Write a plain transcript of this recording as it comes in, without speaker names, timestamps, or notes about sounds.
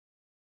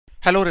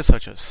Hello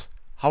researchers,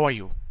 how are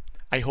you?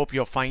 I hope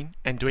you're fine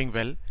and doing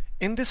well.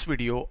 In this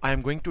video, I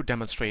am going to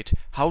demonstrate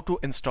how to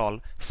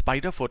install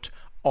Spiderfoot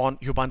on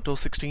Ubuntu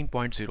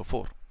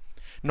 16.04.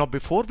 Now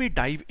before we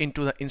dive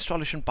into the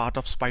installation part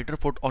of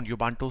Spiderfoot on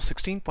Ubuntu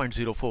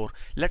 16.04,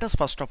 let us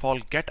first of all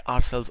get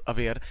ourselves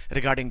aware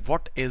regarding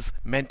what is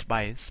meant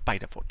by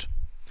Spiderfoot.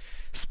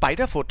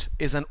 Spiderfoot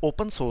is an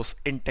open source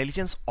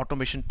intelligence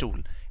automation tool.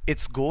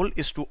 Its goal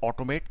is to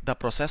automate the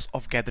process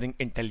of gathering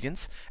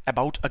intelligence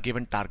about a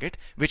given target,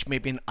 which may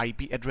be an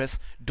IP address,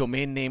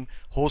 domain name,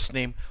 host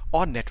name,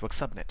 or network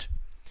subnet.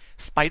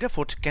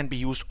 Spiderfoot can be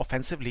used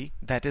offensively,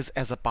 that is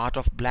as a part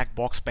of black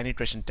box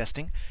penetration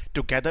testing,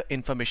 to gather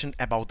information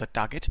about the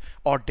target,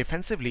 or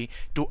defensively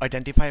to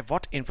identify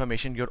what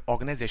information your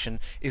organization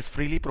is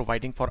freely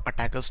providing for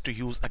attackers to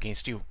use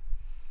against you.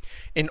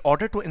 In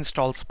order to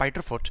install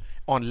Spiderfoot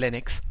on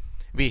Linux,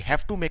 we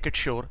have to make it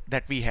sure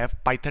that we have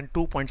Python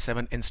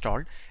 2.7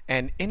 installed,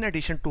 and in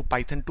addition to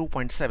Python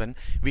 2.7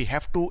 we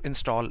have to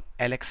install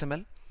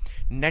LXML,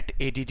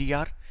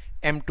 netaddr,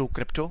 M2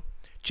 crypto,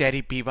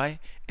 Cherrypy,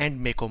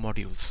 and Mako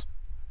modules.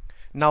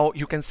 Now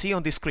you can see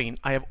on the screen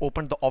I have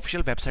opened the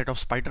official website of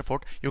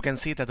Spiderfoot. You can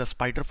see that the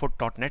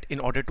spiderfoot.net, in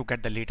order to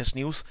get the latest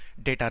news,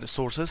 data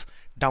resources,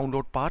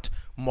 download path,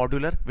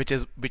 modular,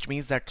 which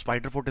means that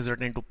Spiderfoot is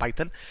written into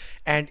Python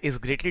and is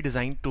greatly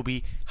designed to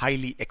be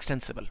highly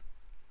extensible.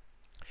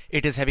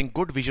 It is having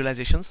good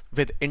visualizations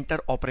with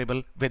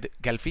interoperable with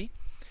Delphi,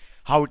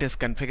 how it is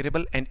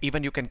configurable, and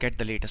even you can get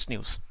the latest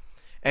news.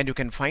 And you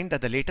can find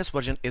that the latest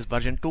version is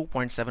version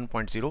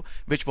 2.7.0,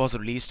 which was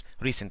released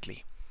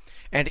recently.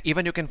 And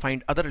even you can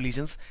find other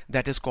releases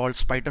that is called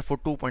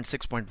Spiderfoot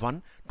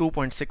 2.6.1,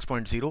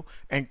 2.6.0,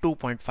 and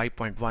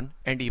 2.5.1,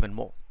 and even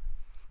more.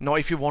 Now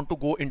if you want to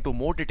go into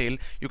more detail,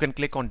 you can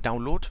click on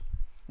download.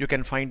 You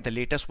can find the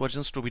latest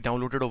versions to be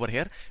downloaded over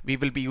here. We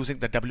will be using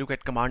the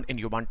wget command in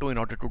Ubuntu in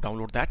order to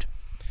download that.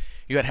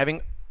 You are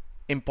having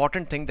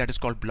important thing that is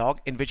called blog,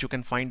 in which you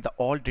can find the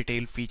all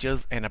detailed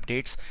features and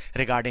updates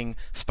regarding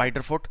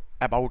Spiderfoot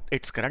about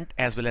its current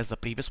as well as the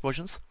previous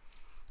versions.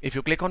 If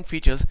you click on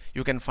features,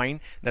 you can find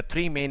the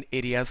three main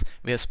areas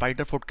where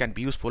Spiderfoot can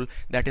be useful.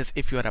 That is,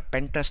 if you are a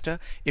pen tester,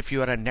 if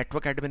you are a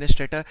network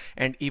administrator,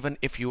 and even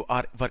if you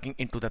are working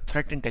into the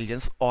threat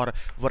intelligence or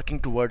working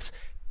towards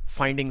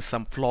finding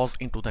some flaws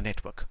into the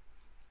network.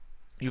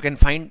 You can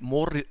find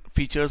more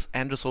features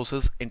and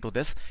resources into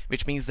this,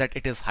 which means that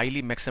it is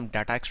highly maximum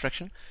data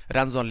extraction,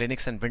 runs on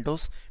Linux and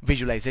Windows,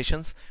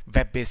 visualizations,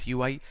 web-based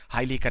UI,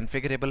 highly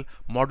configurable,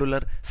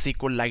 modular,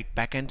 SQLite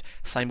backend,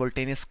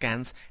 simultaneous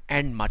scans,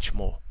 and much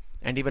more.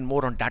 And even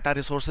more on data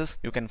resources,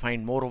 you can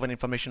find more over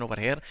information over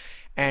here,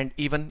 and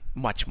even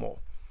much more.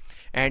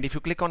 And if you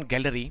click on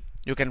gallery,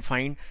 you can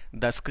find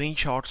the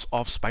screenshots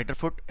of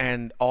Spiderfoot,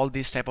 and all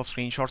these type of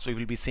screenshots we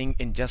will be seeing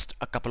in just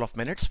a couple of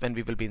minutes when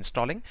we will be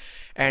installing.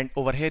 And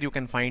over here you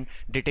can find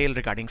detail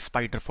regarding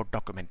Spiderfoot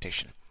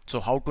documentation. So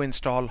how to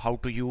install, how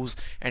to use,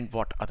 and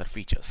what other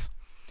features.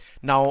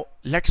 Now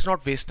let's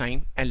not waste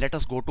time and let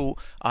us go to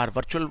our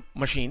virtual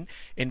machine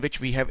in which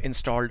we have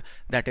installed,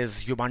 that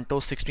is Ubuntu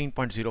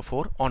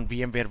 16.04 on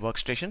VMware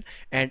Workstation,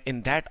 and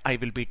in that I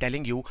will be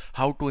telling you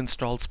how to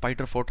install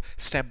Spiderfoot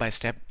step by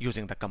step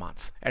using the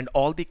commands. And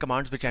all the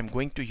commands which I'm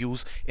going to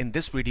use in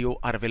this video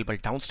are available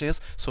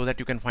downstairs, so that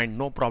you can find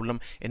no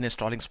problem in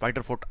installing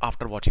Spiderfoot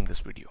after watching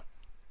this video.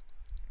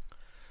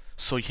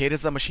 So here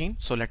is the machine.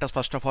 So let us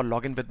first of all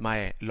log in with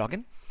my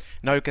login.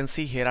 Now you can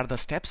see here are the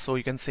steps. So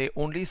you can say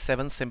only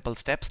 7 simple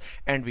steps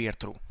and we are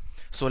through.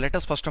 So let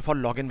us first of all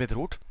log in with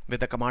root with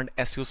the command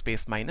su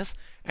space minus,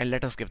 and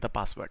let us give the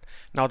password.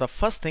 Now the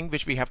first thing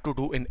which we have to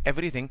do in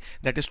everything,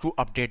 that is to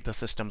update the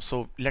system.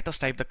 So let us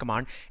type the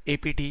command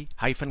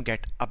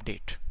apt-get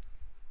update.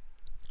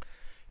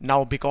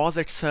 Now because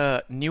it's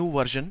a new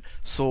version,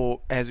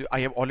 so as I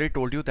have already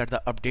told you that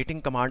the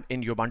updating command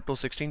in Ubuntu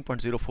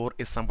 16.04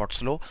 is somewhat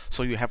slow,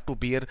 so you have to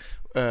bear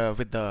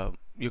with the,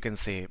 you can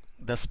say,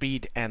 the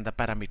speed and the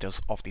parameters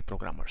of the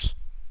programmers.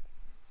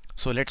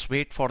 So let's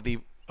wait for the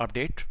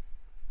update.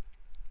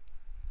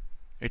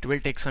 It will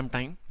take some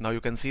time. Now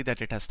you can see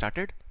that it has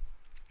started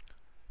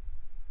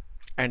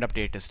and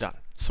update is done.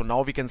 So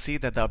now we can see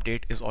that the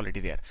update is already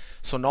there.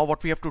 So now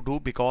what we have to do,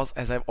 because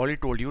as I've already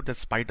told you that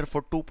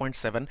Spiderfoot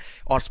 2.7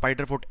 or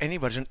Spiderfoot any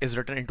version is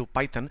written into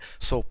Python,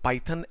 so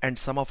Python and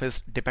some of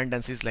its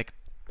dependencies like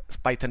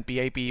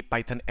python-pip,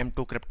 python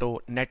M2 crypto,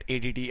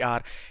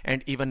 netaddr,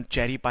 and even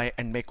Cherrypy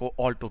and Mako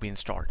all to be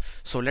installed.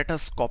 So let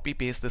us copy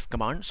paste this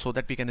command so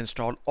that we can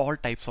install all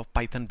types of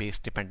Python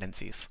based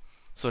dependencies.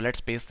 So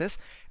let's paste this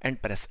and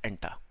press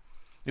enter.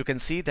 You can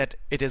see that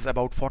it is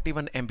about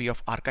 41 MB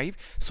of archive.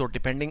 So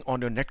depending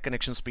on your net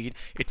connection speed,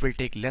 it will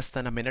take less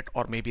than a minute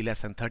or maybe less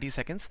than 30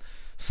 seconds.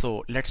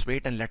 So let's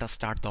wait and let us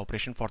start the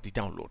operation for the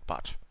download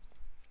part.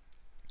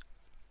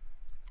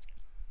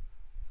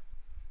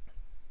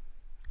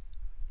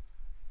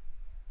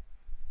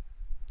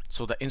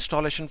 So the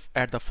installation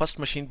at the first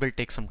machine will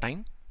take some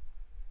time.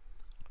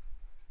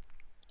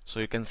 So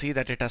you can see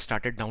that it has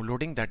started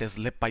downloading, that is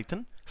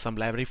libpython. Some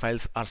library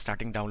files are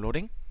starting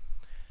downloading.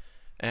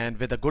 and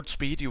with a good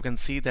speed you can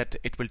see that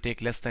it will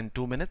take less than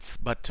 2 minutes,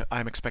 but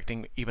I'm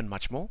expecting even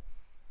much more.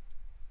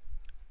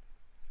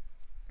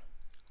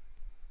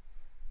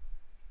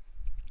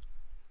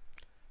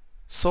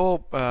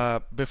 So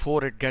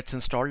before it gets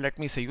installed, let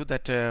me say you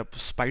that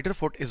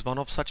Spiderfoot is one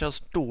of such a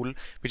tool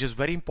which is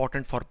very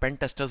important for pen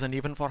testers and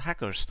even for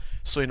hackers.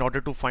 So in order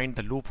to find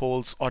the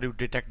loopholes or you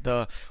detect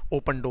the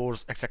open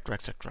doors, etc.,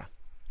 etc.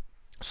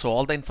 So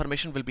all the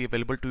information will be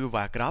available to you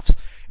via graphs,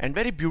 and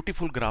very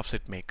beautiful graphs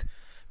it make.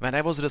 When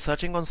I was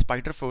researching on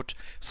Spiderfoot,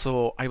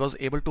 so I was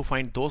able to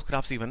find those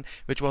graphs even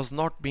which was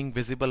not being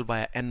visible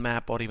via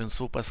Nmap or even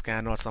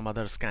Superscan or some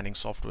other scanning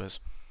softwares.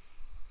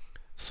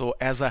 So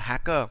as a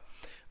hacker,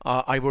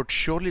 I would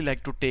surely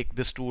like to take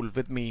this tool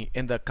with me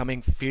in the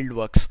coming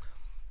fieldworks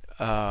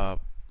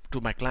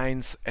to my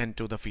clients and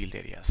to the field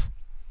areas.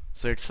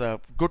 So it's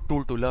a good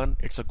tool to learn,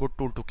 it's a good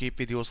tool to keep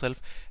with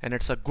yourself, and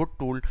it's a good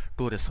tool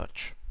to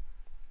research.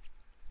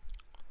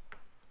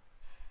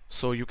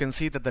 So you can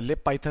see that the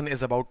lib Python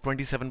is about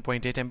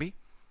 27.8 MB.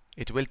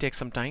 It will take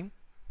some time.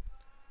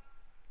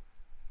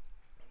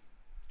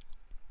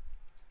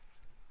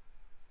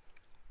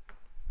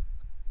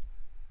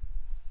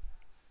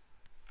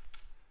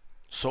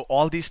 So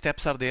all these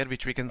steps are there,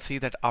 which we can see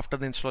that after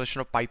the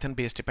installation of Python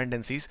based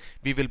dependencies,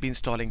 we will be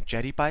installing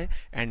Cherrypy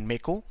and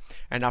Mako,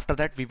 and after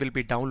that we will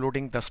be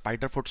downloading the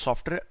Spiderfoot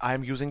software. I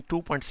am using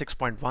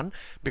 2.6.1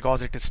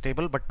 because it is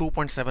stable, but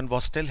 2.7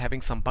 was still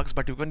having some bugs,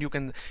 but you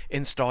can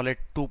install it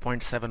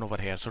 2.7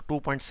 over here. So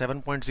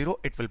 2.7.0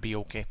 it will be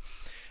okay.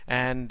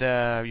 And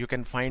you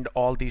can find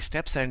all these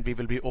steps, and we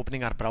will be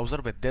opening our browser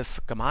with this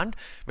command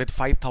with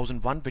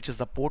 5001, which is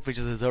the port which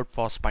is reserved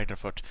for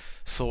Spiderfoot.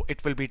 So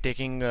it will be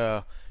taking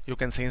you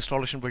can say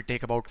installation will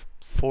take about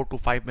 4 to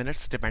 5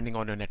 minutes depending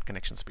on your net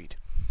connection speed.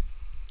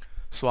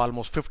 So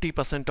almost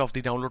 50% of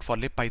the download for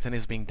lib Python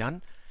is being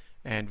done,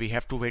 and we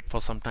have to wait for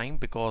some time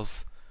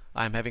because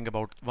I'm having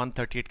about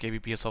 138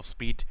 kbps of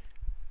speed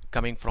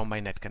coming from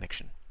my net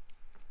connection.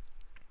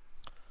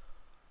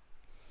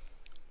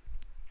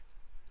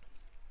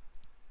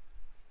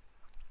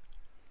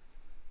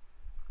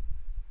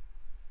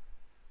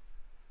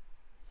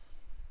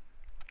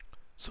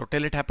 So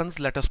till it happens,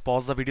 let us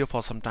pause the video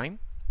for some time.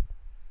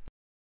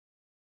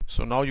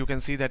 So now you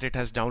can see that it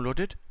has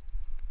downloaded,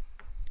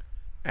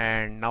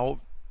 and now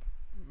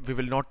we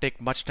will not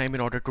take much time in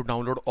order to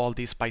download all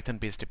these Python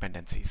based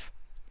dependencies.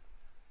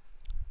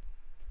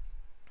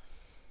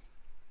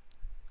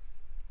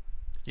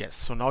 Yes,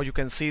 so now you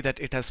can see that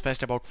it has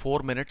fetched about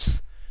 4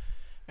 minutes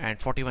and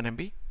 41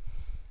 MB,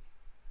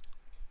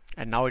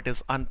 and now it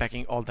is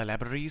unpacking all the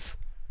libraries,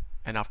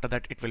 and after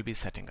that it will be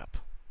setting up.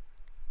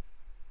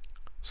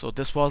 So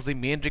this was the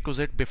main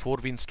requisite before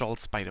we installed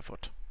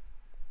Spiderfoot.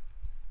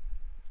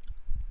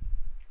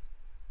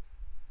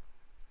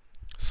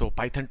 So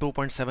Python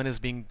 2.7 is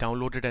being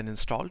downloaded and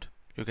installed,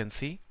 you can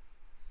see,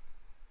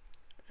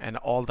 and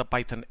all the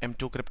Python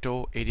M2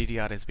 crypto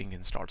ADDR is being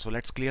installed. So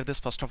let's clear this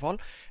first of all,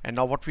 and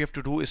now what we have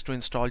to do is to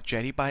install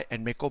Cherrypy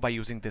and Mako by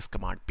using this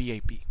command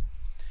pip.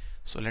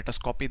 So let us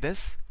copy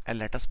this and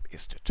let us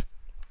paste it.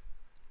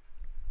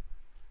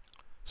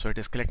 So it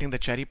is collecting the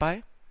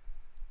Cherrypy.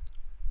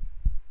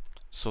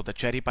 So the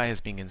Cherrypy is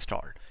being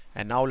installed,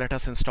 and now let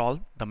us install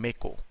the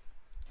Mako.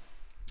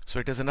 So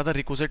it is another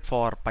requisite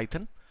for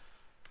Python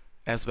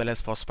as well as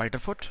for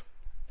Spiderfoot.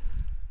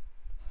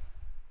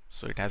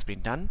 So it has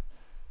been done.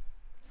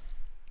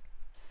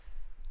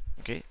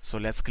 Okay, so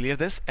let's clear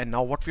this, and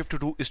now what we have to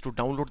do is to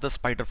download the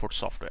Spiderfoot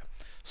software.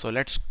 So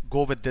let's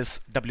go with this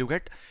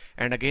wget,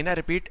 and again I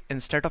repeat,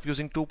 instead of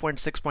using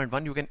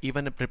 2.6.1 you can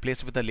even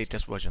replace with the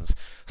latest versions.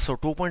 So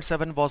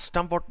 2.7 was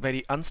somewhat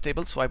very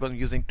unstable, so I was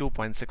using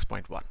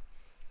 2.6.1.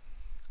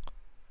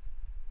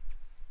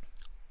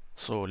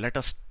 So let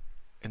us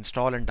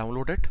install and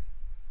download it,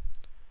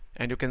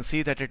 and you can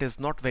see that it is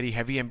not very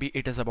heavy MB,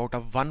 it is about a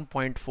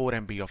 1.4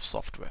 MB of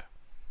software.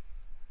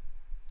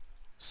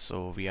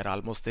 So we are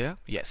almost there.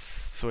 Yes,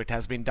 so it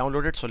has been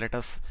downloaded. So let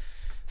us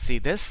see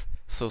this.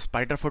 So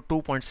Spiderfoot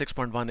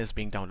 2.6.1 is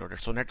being downloaded.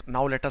 So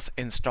now let us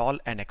install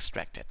and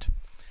extract it.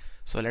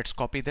 So let's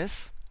copy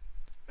this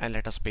and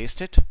let us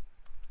paste it.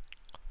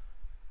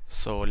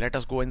 So let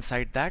us go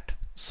inside that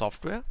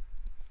software,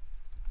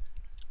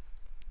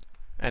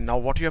 and now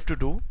what you have to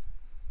do,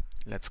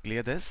 let's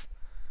clear this.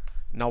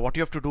 Now what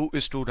you have to do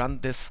is to run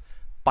this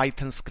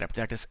Python script,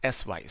 that is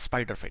sy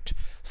Spiderfoot.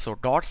 So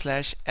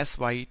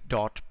 /sy.pf.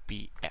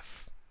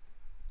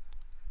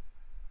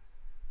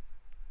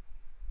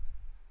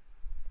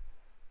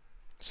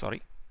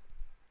 Sorry,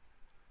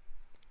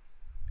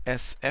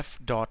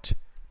 sf.py.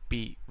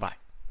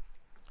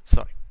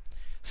 Sorry.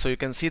 So you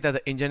can see that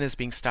the engine is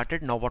being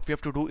started. Now what we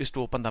have to do is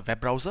to open the web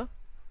browser.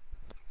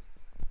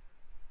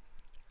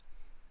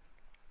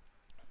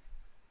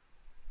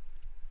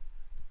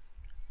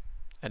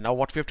 And now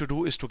what we have to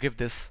do is to give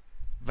this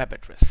web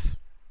address.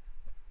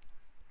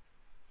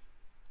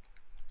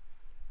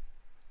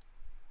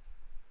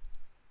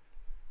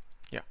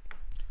 Yeah.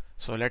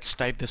 So let's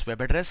type this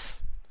web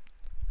address.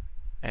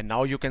 And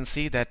now you can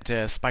see that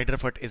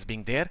Spiderfoot is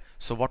being there.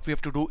 So what we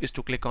have to do is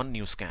to click on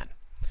new scan.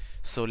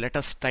 So let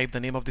us type the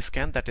name of the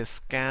scan, that is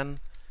scan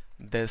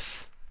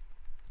this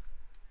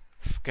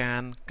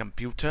scan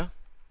computer.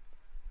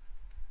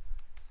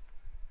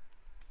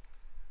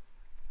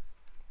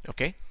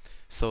 Okay,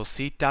 so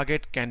seed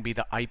target can be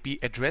the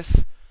IP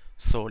address.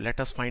 So let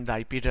us find the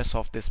IP address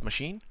of this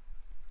machine.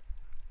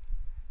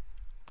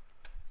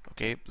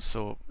 Okay,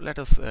 so let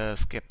us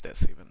skip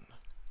this even.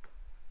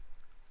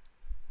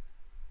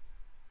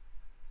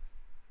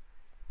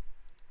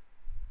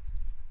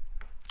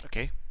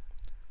 Okay,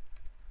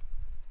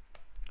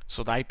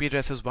 so the IP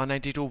address is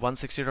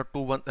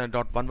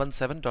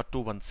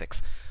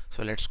 192.160.117.216.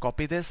 So let's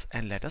copy this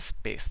and let us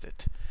paste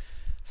it.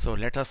 So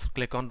let us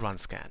click on run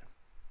scan.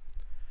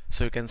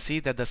 So you can see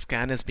that the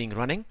scan is being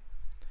running,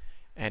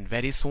 and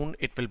very soon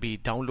it will be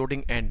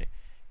downloading and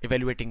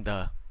evaluating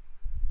the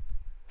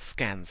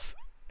scans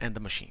and the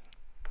machine.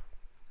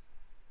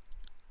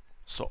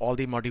 So all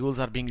the modules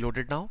are being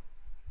loaded now,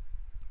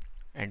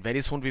 and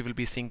very soon we will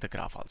be seeing the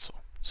graph also.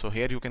 So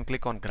here you can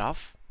click on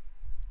graph.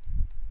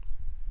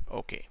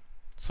 Okay,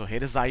 so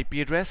here is the IP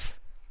address.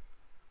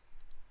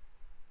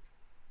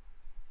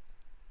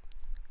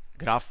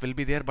 Graph will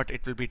be there, but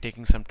it will be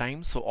taking some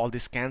time. So all the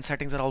scan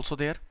settings are also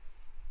there.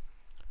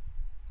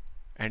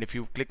 And if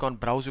you click on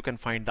browse, you can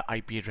find the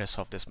IP address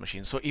of this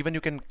machine. So even you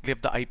can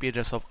give the IP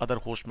address of other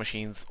host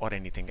machines or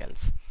anything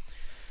else.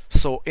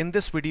 So in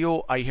this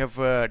video, I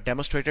have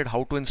demonstrated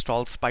how to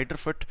install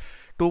Spiderfoot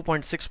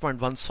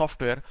 2.6.1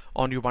 software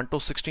on Ubuntu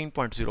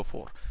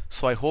 16.04.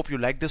 So I hope you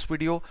like this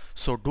video.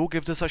 So do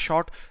give this a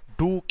shot.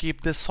 Do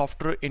keep this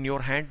software in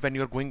your hand when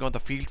you're going on the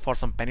field for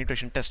some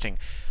penetration testing.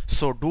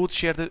 So do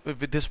share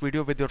this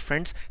video with your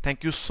friends.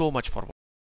 Thank you so much for watching.